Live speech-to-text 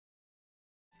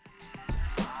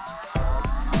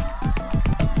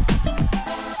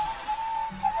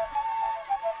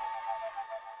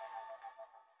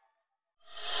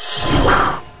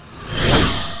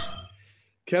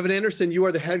Kevin Anderson, you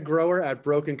are the head grower at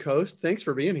Broken Coast. Thanks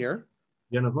for being here.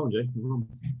 Yeah, no problem, Jay. No problem.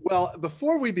 Well,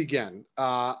 before we begin,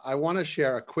 I want to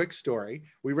share a quick story.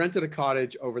 We rented a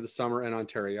cottage over the summer in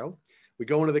Ontario. We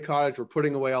go into the cottage, we're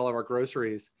putting away all of our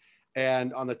groceries,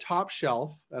 and on the top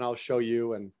shelf, and I'll show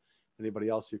you and anybody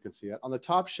else who can see it, on the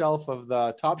top shelf of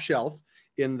the top shelf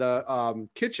in the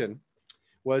kitchen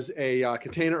was a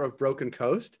container of Broken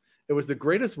Coast. It was the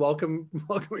greatest welcoming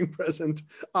present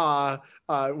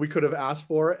we could have asked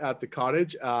for at the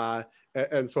cottage.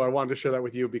 And so I wanted to share that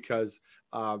with you because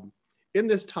in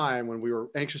this time when we were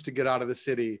anxious to get out of the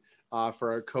city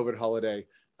for our COVID holiday,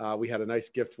 we had a nice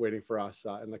gift waiting for us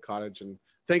in the cottage. And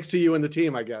thanks to you and the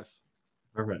team, I guess.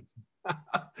 Perfect.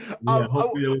 Yeah,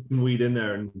 hopefully there was some weed in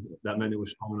there and that meant it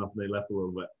was strong enough and they left a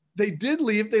little bit. They did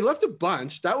leave. They left a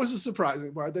bunch. That was a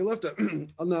surprising part. They left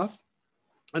enough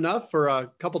for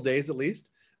a couple days at least,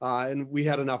 and we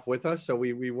had enough with us, so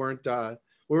we weren't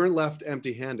left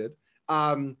empty-handed.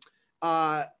 So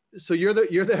you're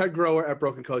the head grower at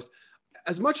Broken Coast.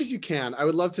 As much as you can, I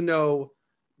would love to know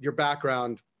your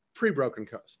background pre-Broken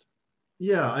Coast.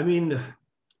 Yeah, I mean,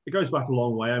 it goes back a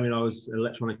long way. I mean, I was an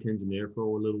electronic engineer for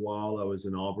a little while. I was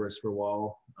an arborist for a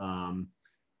while,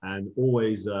 and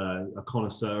always a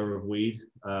connoisseur of weed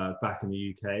back in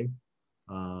the UK.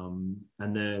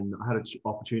 And then I had an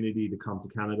opportunity to come to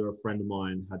Canada. A friend of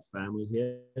mine had family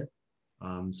here.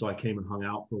 So I came and hung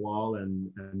out for a while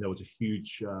and there was a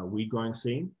huge weed growing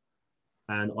scene.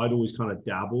 And I'd always kind of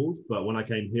dabbled, but when I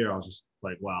came here, I was just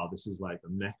like, wow, this is like a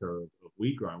mecca of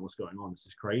weed growing. What's going on? This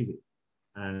is crazy.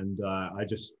 And I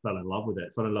just fell in love with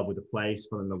it, fell in love with the place,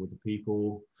 fell in love with the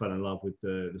people, fell in love with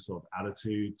the sort of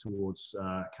attitude towards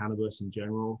cannabis in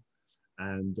general.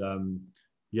 And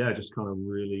yeah, just kind of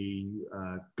really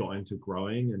got into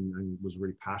growing and was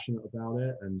really passionate about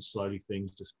it. And slowly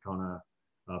things just kind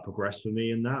of progressed for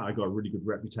me in that. I got a really good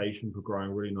reputation for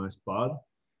growing really nice bud.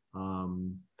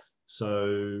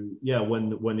 So yeah, when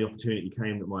the opportunity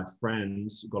came that my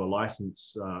friends got a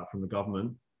license from the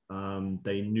government,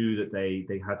 they knew that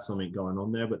they had something going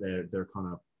on there, but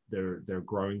their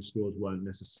growing skills weren't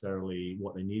necessarily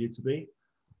what they needed to be.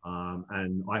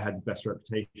 And I had the best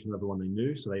reputation of everyone they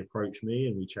knew, so they approached me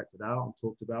and we checked it out and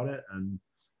talked about it, and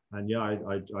yeah,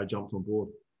 I jumped on board.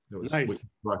 It was nice.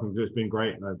 It's been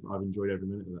great. I've enjoyed every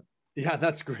minute of it. Yeah,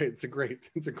 that's great. It's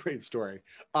a great story.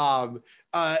 And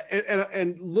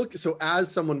look, so as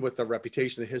someone with a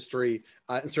reputation, a history,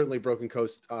 and certainly Broken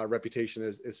Coast reputation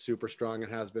is super strong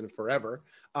and has been forever.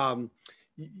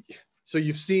 So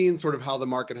you've seen sort of how the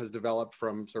market has developed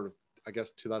from sort of, I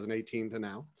guess, 2018 to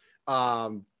now.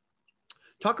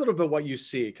 Talk a little bit what you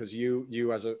see, because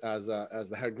you as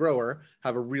the head grower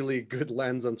have a really good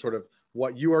lens on sort of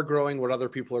what you are growing, what other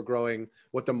people are growing,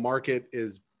 what the market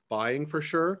is buying for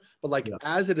sure. But like, yeah,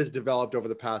 as it has developed over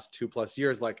the past 2+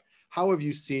 years, like how have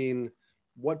you seen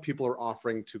what people are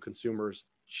offering to consumers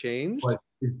changed? Well,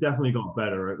 it's definitely got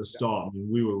better. At the start, I mean,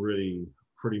 we were really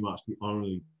pretty much the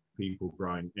only people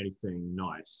growing anything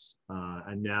nice,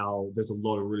 and now there's a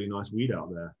lot of really nice weed out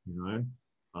there, you know.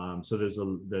 So there's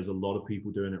a lot of people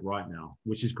doing it right now,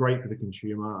 which is great for the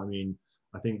consumer. I mean,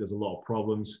 I think there's a lot of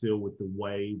problems still with the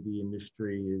way the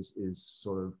industry is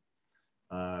sort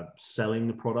of selling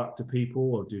the product to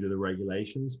people, or due to the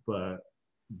regulations, but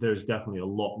there's definitely a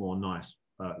lot more nice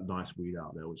weed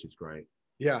out there, which is great.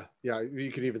 Yeah,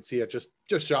 you can even see it just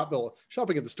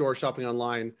shopping at the store, shopping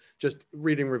online, just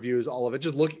reading reviews, all of it.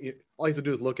 Just looking, all you have to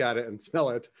do is look at it and smell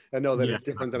it and know that it's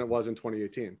different than it was in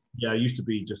 2018. Yeah, it used to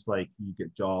be just like you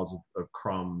get jars of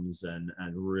crumbs and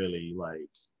really like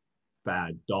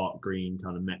bad dark green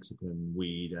kind of Mexican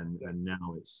weed, and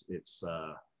now it's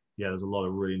yeah, there's a lot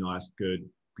of really nice, good,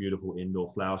 beautiful indoor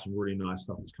flowers, some really nice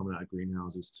stuff that's coming out of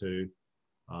greenhouses too.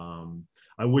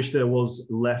 I wish there was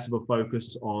less of a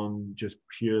focus on just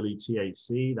purely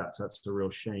THC. That's a real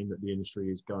shame that the industry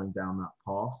is going down that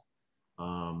path.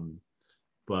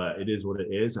 But it is what it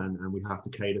is, and we have to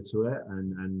cater to it.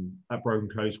 And at Broken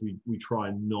Coast, we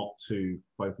try not to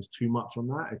focus too much on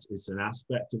that. It's an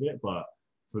aspect of it, but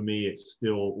for me, it's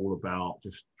still all about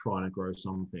just trying to grow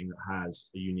something that has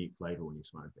a unique flavor when you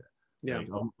smoke it. Yeah, like,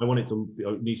 I want it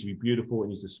needs to be beautiful. It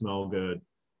needs to smell good.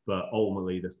 But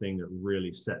ultimately, the thing that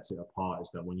really sets it apart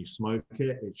is that when you smoke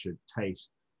it, it should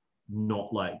taste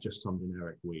not like just some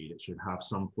generic weed. It should have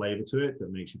some flavor to it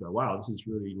that makes you go, wow, this is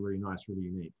really, really nice, really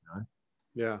unique, you know?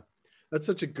 Yeah, that's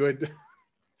such a good,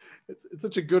 it's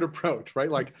such a good approach, right?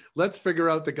 Like, let's figure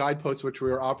out the guideposts which we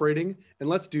are operating, and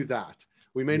let's do that.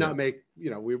 We may not make,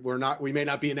 we may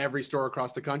not be in every store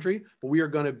across the country, but we are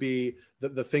going to be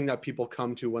the thing that people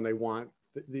come to when they want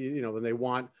when they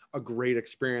want a great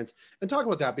experience. And talk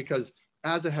about that, because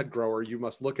as a head grower, you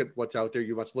must look at what's out there.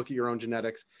 You must look at your own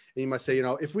genetics, and you must say, you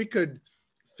know, if we could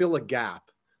fill a gap,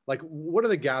 like what are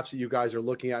the gaps that you guys are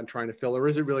looking at and trying to fill? Or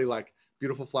is it really like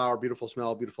beautiful flower, beautiful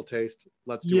smell, beautiful taste?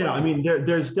 Let's do it. Yeah, I mean,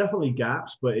 there's definitely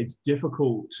gaps, but it's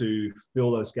difficult to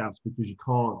fill those gaps because you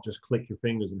can't just click your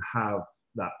fingers and have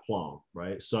that plant,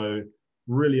 right? So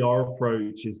really our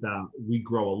approach is that we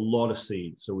grow a lot of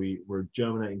seeds. So we're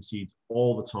germinating seeds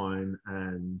all the time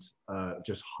and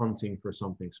just hunting for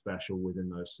something special within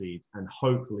those seeds. And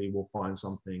hopefully we'll find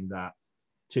something that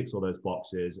ticks all those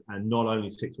boxes, and not only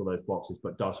ticks all those boxes,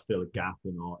 but does fill a gap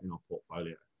in our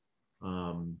portfolio.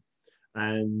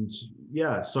 And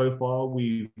yeah, so far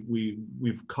we've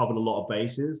covered a lot of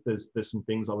bases. There's some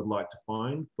things I would like to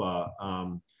find, but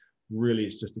really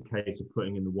it's just a case of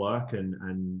putting in the work, and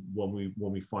when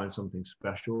we find something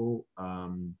special,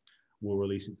 we'll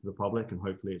release it to the public, and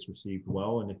hopefully it's received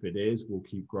well. And if it is, we'll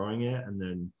keep growing it, and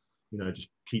then, you know, just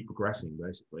keep progressing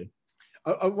basically.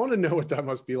 I want to know what that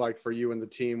must be like for you and the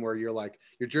team, where you're like,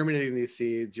 you're germinating these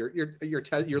seeds, you're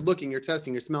looking, you're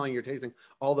testing, you're smelling, you're tasting,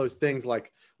 all those things.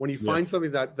 Like when you find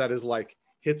something that is like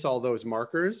hits all those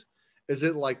markers, is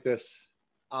it like this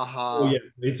aha? Oh yeah,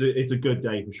 it's a good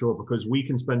day for sure, because we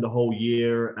can spend a whole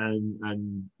year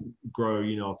and grow,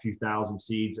 you know, a few thousand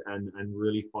seeds and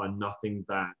really find nothing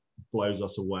that blows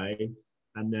us away.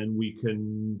 And then we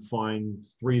can find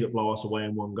 3 that blow us away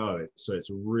in one go. So it's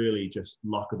really just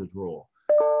luck of the draw.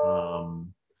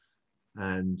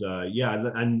 Yeah,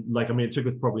 and like, I mean, it took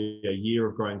us probably a year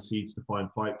of growing seeds to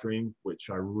find Pipe Dream, which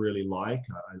I really like.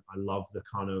 I love the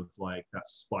kind of like that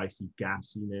spicy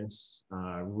gassiness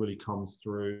really comes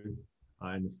through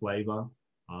in the flavor.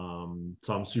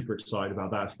 So I'm super excited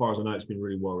about that. As far as I know, it's been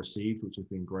really well received, which has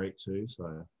been great too.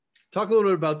 So talk a little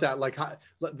bit about that, like how,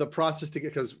 the process to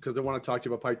get, because I want to talk to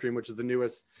you about Pipe Dream, which is the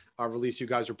newest release you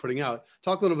guys are putting out.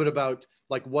 Talk a little bit about,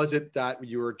 like, was it that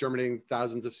you were germinating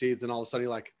thousands of seeds and all of a sudden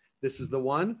you're like, this is the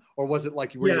one? Or was it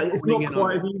like you were? Yeah, it's not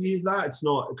quite as easy as that. It's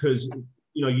not, because,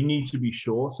 you know, you need to be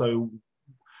sure. So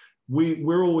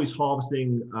we're always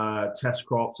harvesting test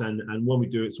crops, and when we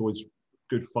do, it's always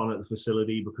good fun at the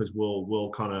facility, because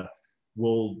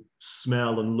we'll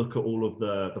smell and look at all of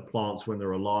the plants when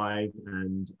they're alive,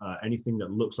 and anything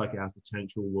that looks like it has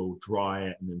potential, we'll dry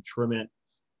it and then trim it.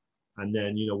 And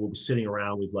then, you know, we'll be sitting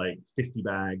around with like 50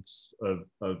 bags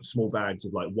of small bags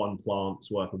of like 1 plant's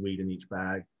worth of weed in each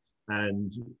bag.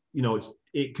 And, you know,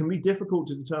 it can be difficult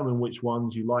to determine which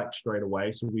ones you like straight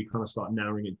away. So we kind of start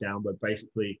narrowing it down, but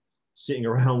basically sitting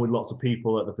around with lots of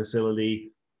people at the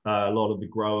facility, a lot of the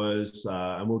growers,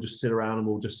 and we'll just sit around and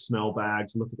we'll just smell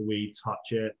bags, look at the weed,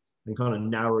 touch it, and kind of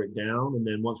narrow it down. And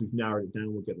then once we've narrowed it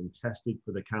down, we'll get them tested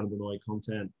for the cannabinoid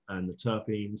content and the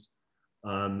terpenes.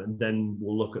 And then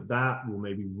we'll look at that. We'll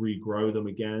maybe regrow them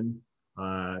again,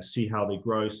 see how they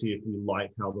grow, see if we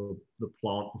like how the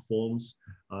plant performs.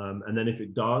 And then if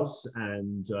it does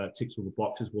and ticks all the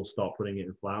boxes, we'll start putting it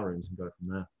in flowerings and go from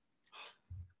there.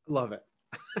 Love it.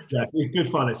 Yeah, it's good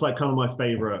fun. It's like kind of my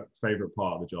favorite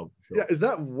part of the job, for sure. Yeah, is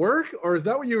that work, or is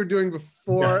that what you were doing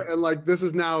before? Yeah. And like this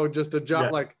is now just a job, yeah.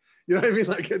 Like, you know what I mean?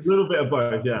 Like it's a little bit of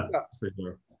both, yeah. For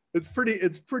sure. It's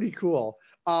pretty cool.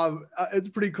 It's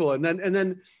pretty cool. And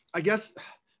then I guess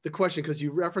the question, because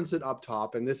you referenced it up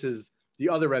top, and this is the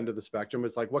other end of the spectrum,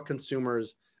 is like what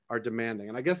consumers are demanding.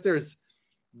 And I guess there's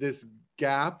this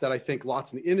gap that I think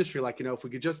lots in the industry, like, you know, if we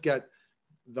could just get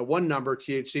the one number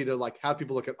THC to like have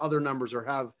people look at other numbers, or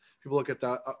have people look at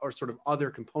the or sort of other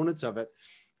components of it.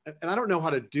 And I don't know how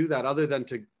to do that other than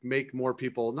to make more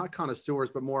people, not connoisseurs,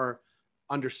 but more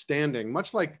understanding,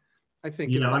 much like, I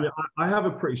think, I mean, I have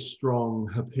a pretty strong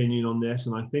opinion on this,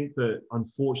 and I think that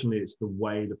unfortunately it's the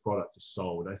way the product is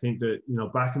sold. I think that, you know,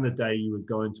 back in the day, you would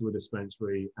go into a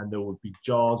dispensary and there would be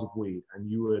jars of weed, and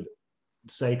you would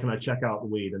say, "Can I check out the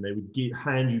weed?" And they would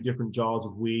hand you different jars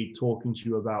of weed, talking to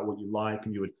you about what you like,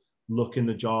 and you would look in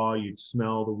the jar, you'd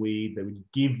smell the weed, they would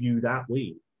give you that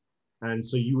weed, and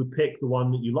so you would pick the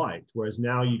one that you liked. Whereas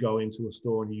now you go into a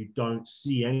store and you don't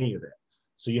see any of it,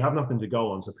 so you have nothing to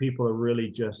go on. So people are really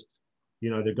just, you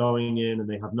know, they're going in and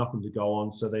they have nothing to go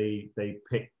on, so they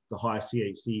pick the highest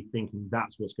THC, thinking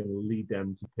that's what's going to lead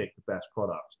them to pick the best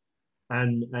product.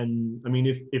 And I mean,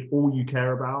 if all you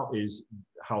care about is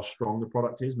how strong the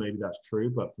product is, maybe that's true.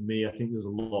 But for me, I think there's a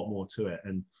lot more to it.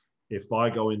 And if I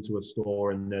go into a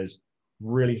store and there's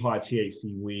really high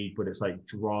THC weed, but it's like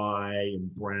dry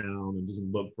and brown and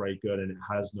doesn't look very good and it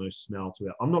has no smell to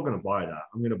it, I'm not going to buy that.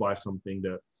 I'm going to buy something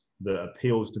that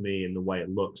appeals to me in the way it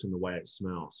looks and the way it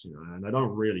smells, you know, and I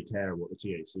don't really care what the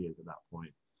THC is at that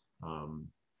point.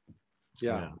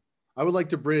 Yeah. I would like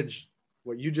to bridge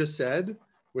what you just said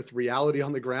with reality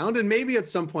on the ground. And maybe at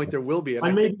some point there will be.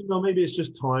 And maybe it's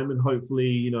just time, and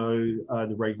hopefully,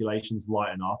 the regulations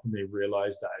lighten up and they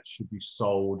realize that it should be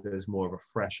sold as more of a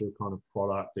fresher kind of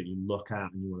product that you look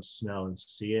at and you want to smell and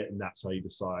see it, and that's how you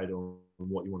decide on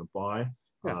what you want to buy.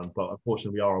 Yeah. But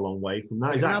unfortunately, we are a long way from that.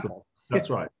 Like exactly. That's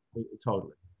right.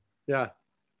 Totally. Yeah.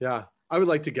 Yeah. I would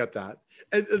like to get that.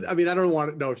 I mean, I don't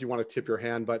want to know if you want to tip your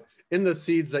hand, but in the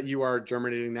seeds that you are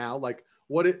germinating now, like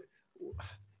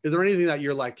is there anything that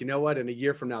you're like, you know what, in a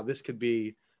year from now, this could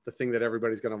be the thing that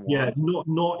everybody's going to want? Yeah,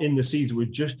 not in the seeds we're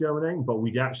just germinating, but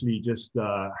we actually just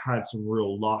had some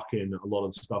real luck in a lot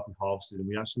of the stuff we harvested. And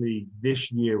we actually,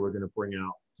 this year, we're going to bring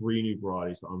out 3 new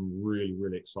varieties that I'm really,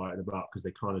 really excited about because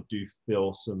they kind of do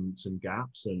fill some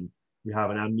gaps. And we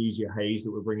have an Amnesia Haze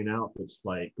that we're bringing out that's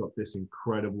like got this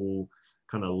incredible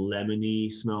kind of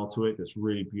lemony smell to it that's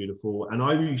really beautiful. And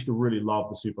I used to really love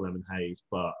the Super Lemon Haze,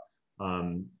 but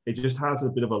it just has a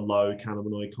bit of a low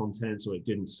cannabinoid content, so it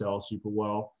didn't sell super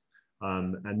well.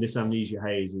 And this Amnesia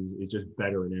Haze is just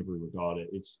better in every regard.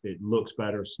 It looks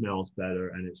better, smells better,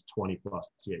 and it's 20+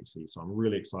 THC. So I'm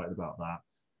really excited about that.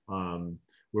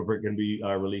 We're going to be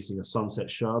releasing a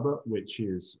Sunset Sherbet, which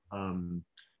is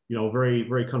very,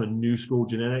 very kind of new school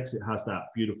genetics. It has that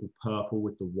beautiful purple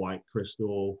with the white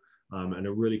crystal and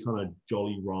a really kind of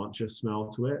Jolly Rancher smell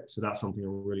to it. So that's something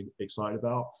I'm really excited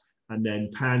about. And then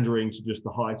pandering to just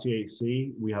the high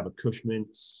THC, we have a Kush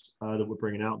Mints that we're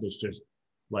bringing out that's just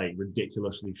like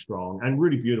ridiculously strong and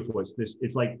really beautiful.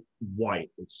 It's like white.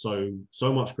 It's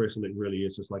so much crystal. It really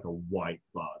is just like a white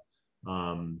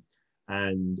bud.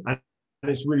 And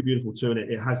it's really beautiful too. And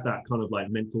it has that kind of like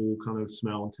menthol kind of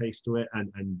smell and taste to it,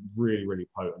 and really, really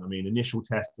potent. I mean, initial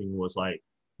testing was like,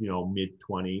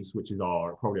 mid-20s, which is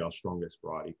probably our strongest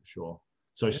variety for sure.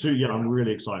 So yeah, I'm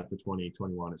really excited for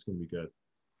 2021. It's going to be good.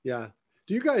 Yeah.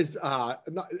 Do you guys,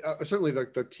 certainly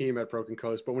the team at Broken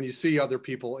Coast, but when you see other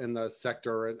people in the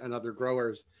sector and other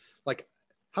growers, like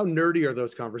how nerdy are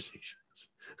those conversations?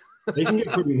 They can get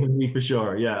pretty nerdy for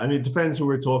sure. Yeah. I mean, it depends who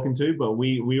we're talking to, but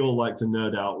we all like to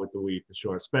nerd out with the weed for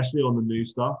sure, especially on the new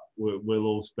stuff. We'll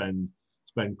all spend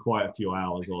quite a few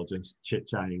hours all just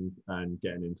chit-chatting and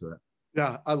getting into it.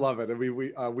 Yeah, I love it. I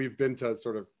mean, we've been to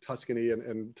sort of Tuscany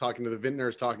and talking to the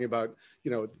vintners, talking about,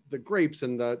 the grapes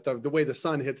and the way the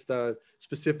sun hits the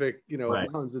specific,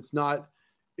 right. mountains. It's not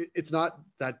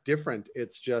that different.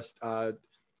 It's just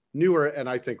newer and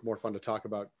I think more fun to talk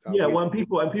about. When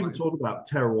people talk about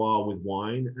terroir with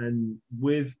wine and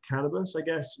with cannabis, I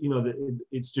guess,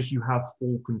 it's just you have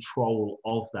full control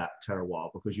of that terroir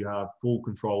because you have full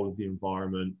control of the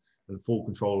environment and full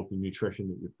control of the nutrition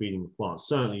that you're feeding the plants.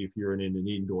 Certainly if you're in an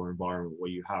indoor environment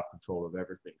where you have control of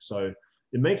everything. So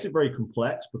it makes it very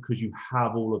complex because you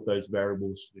have all of those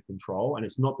variables to control, and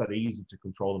it's not that easy to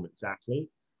control them exactly.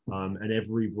 And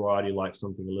every variety likes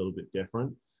something a little bit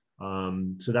different.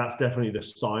 So that's definitely the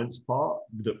science part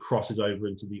that crosses over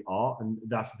into the art. And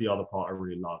that's the other part I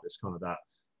really love. It's kind of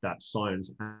that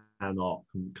science and art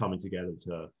coming together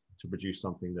to produce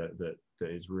something that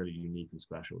is really unique and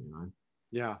special,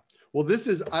 Yeah. Well,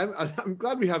 I'm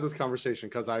glad we had this conversation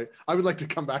because I would like to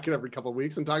come back in every couple of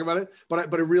weeks and talk about it.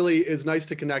 But it really is nice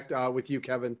to connect with you,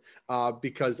 Kevin,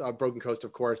 because Broken Coast,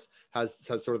 of course, has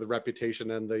sort of the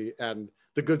reputation and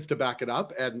the goods to back it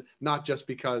up, and not just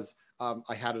because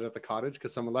I had it at the cottage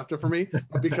because someone left it for me,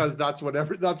 but because that's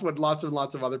what lots and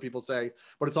lots of other people say.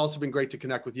 But it's also been great to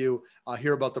connect with you,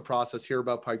 hear about the process, hear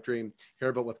about Pipe Dream, hear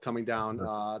about what's coming down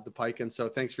the pike. And so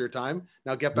thanks for your time.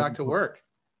 Now get back to work.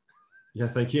 Yeah,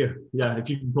 thank you. Yeah, if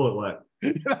you can call it work.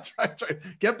 That's right.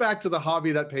 Get back to the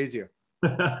hobby that pays you.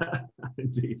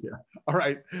 Indeed, yeah. All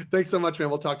right. Thanks so much, man.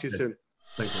 We'll talk to you soon.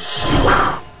 Thank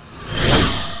you.